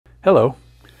Hello,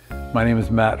 my name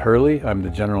is Matt Hurley. I'm the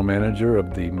General Manager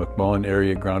of the McMullin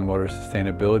Area Groundwater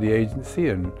Sustainability Agency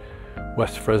in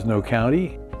West Fresno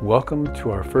County. Welcome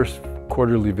to our first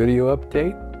quarterly video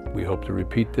update. We hope to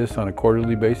repeat this on a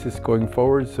quarterly basis going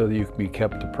forward so that you can be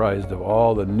kept apprised of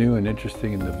all the new and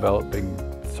interesting and developing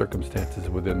circumstances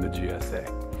within the GSA.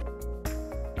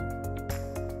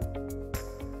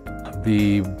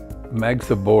 The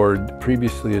MAGSA board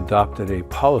previously adopted a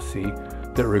policy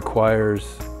that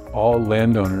requires all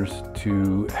landowners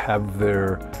to have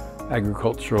their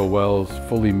agricultural wells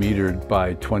fully metered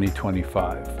by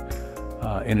 2025.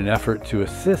 In an effort to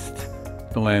assist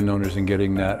the landowners in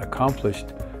getting that accomplished,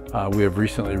 we have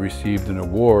recently received an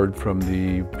award from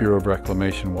the Bureau of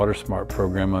Reclamation WaterSMART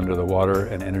program under the Water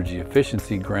and Energy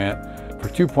Efficiency Grant for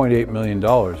 $2.8 million,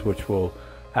 which will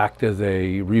act as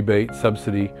a rebate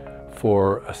subsidy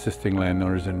for assisting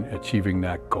landowners in achieving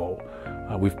that goal.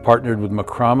 We've partnered with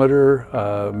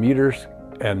Micrometer meters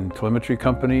and telemetry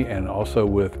company, and also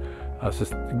with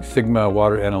Sigma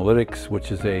Water Analytics,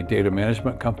 which is a data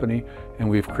management company, and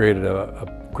we've created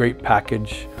a great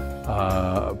package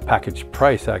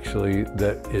price actually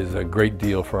that is a great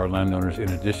deal for our landowners in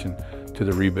addition to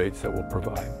the rebates that we'll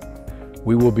provide.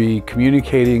 We will be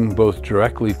communicating both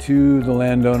directly to the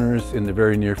landowners in the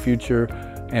very near future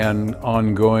and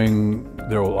ongoing.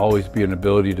 There will always be an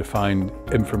ability to find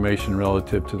information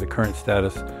relative to the current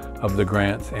status of the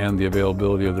grants and the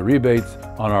availability of the rebates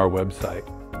on our website.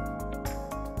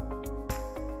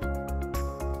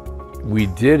 We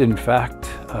did, in fact,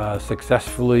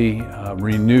 successfully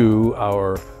renew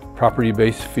our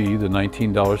property-based fee, the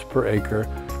 $19 per acre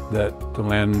that the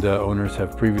landowners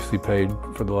have previously paid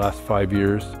for the last 5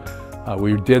 years.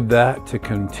 We did that to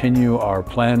continue our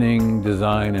planning,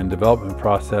 design, and development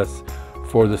process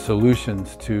for the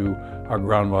solutions to our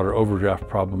groundwater overdraft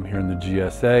problem here in the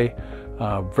GSA.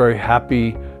 Very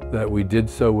happy that we did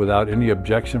so without any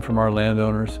objection from our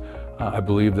landowners. I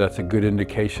believe that's a good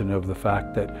indication of the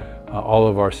fact that all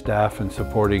of our staff and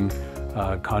supporting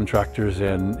contractors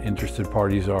and interested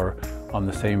parties are on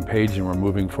the same page, and we're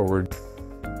moving forward.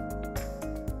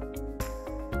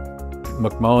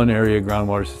 McMullin Area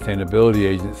Groundwater Sustainability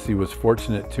Agency was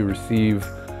fortunate to receive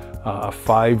a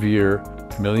 5-year,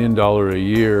 $1 million a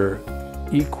year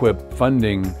EQIP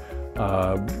funding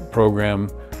program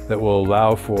that will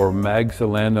allow for MAGSA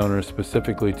landowners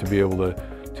specifically to be able to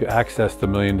access the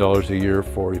 $1 million a year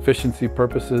for efficiency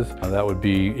purposes. That would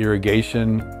be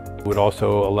irrigation, would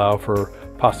also allow for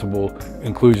possible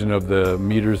inclusion of the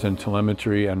meters and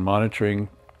telemetry and monitoring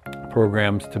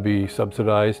programs to be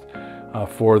subsidized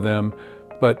for them.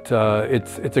 But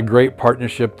it's a great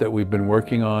partnership that we've been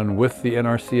working on with the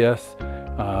NRCS.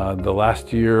 The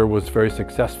last year was very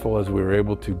successful as we were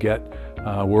able to get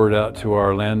word out to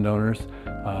our landowners.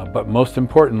 But most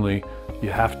importantly, you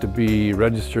have to be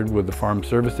registered with the Farm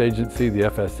Service Agency, the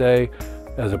FSA,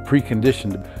 as a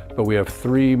precondition. But we have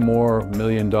 3 more $1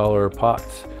 million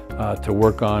pots to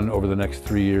work on over the next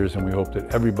 3 years, and we hope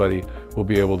that everybody will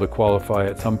be able to qualify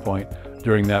at some point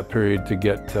during that period to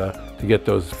get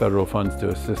those federal funds to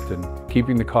assist in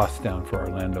keeping the costs down for our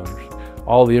landowners.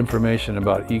 All the information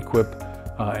about EQIP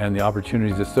and the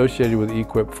opportunities associated with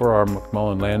EQIP for our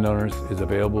McMullin landowners is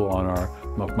available on our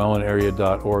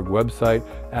McMullinArea.org website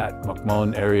at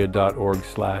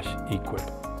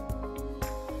mcmullinarea.org/EQIP.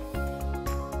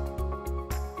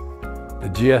 The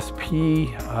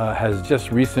GSP has just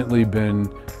recently been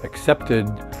accepted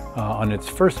on its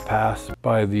first pass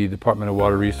by the Department of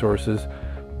Water Resources,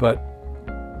 but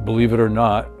believe it or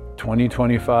not,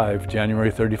 2025,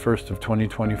 January 31st of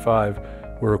 2025,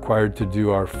 we're required to do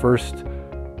our first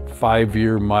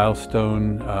 5-year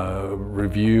milestone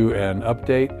review and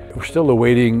update. We're still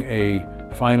awaiting a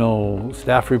final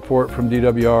staff report from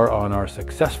DWR on our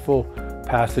successful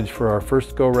passage for our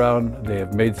first go-round. They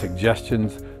have made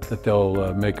suggestions that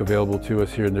they'll make available to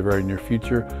us here in the very near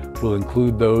future. We'll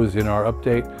include those in our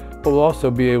update, but we'll also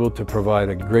be able to provide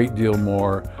a great deal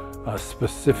more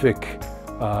specific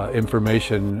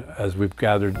information as we've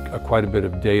gathered quite a bit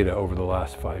of data over the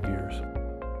last 5 years.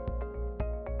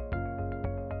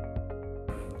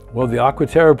 Well, the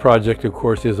Aquaterra project, of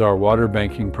course, is our water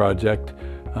banking project.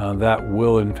 That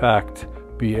will, in fact,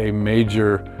 be a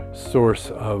major source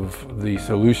of the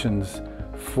solutions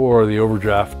for the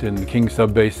overdraft in the King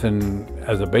Subbasin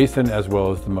as a basin, as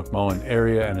well as the McMullin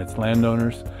area and its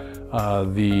landowners.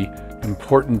 The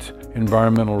important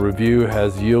environmental review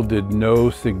has yielded no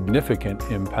significant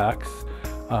impacts,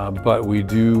 but we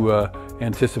do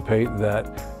anticipate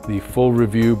that the full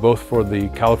review, both for the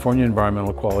California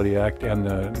Environmental Quality Act and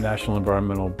the National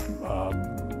Environmental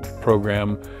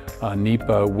Program,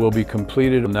 NEPA will be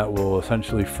completed, and that will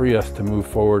essentially free us to move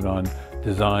forward on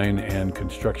design and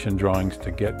construction drawings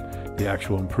to get the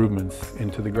actual improvements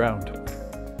into the ground.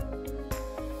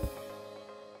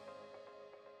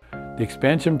 The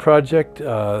expansion project,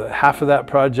 half of that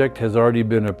project has already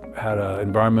had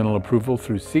environmental approval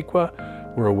through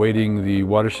CEQA. We're awaiting the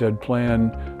watershed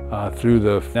plan through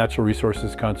the Natural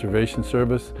Resources Conservation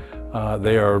Service.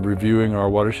 They are reviewing our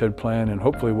watershed plan, and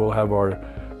hopefully we'll have our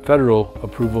federal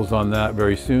approvals on that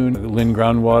very soon.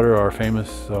 Groundwater, our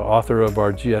famous author of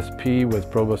our GSP with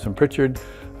Provost and Pritchard,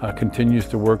 continues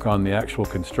to work on the actual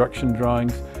construction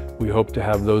drawings. We hope to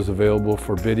have those available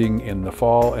for bidding in the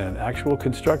fall and actual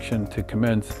construction to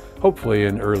commence hopefully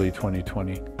in early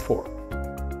 2024.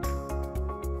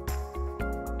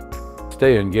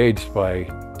 Stay engaged by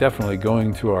definitely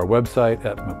going to our website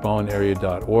at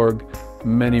McMullinArea.org.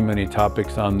 Many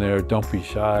topics on there. Don't be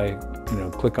shy.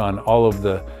 Click on all of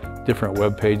the different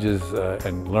web pages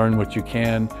and learn what you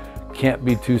can. Can't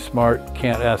be too smart.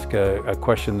 Can't ask a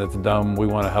question that's dumb. We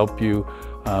want to help you.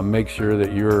 Make sure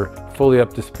that you're fully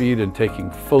up to speed and taking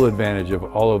full advantage of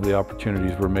all of the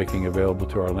opportunities we're making available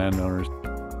to our landowners.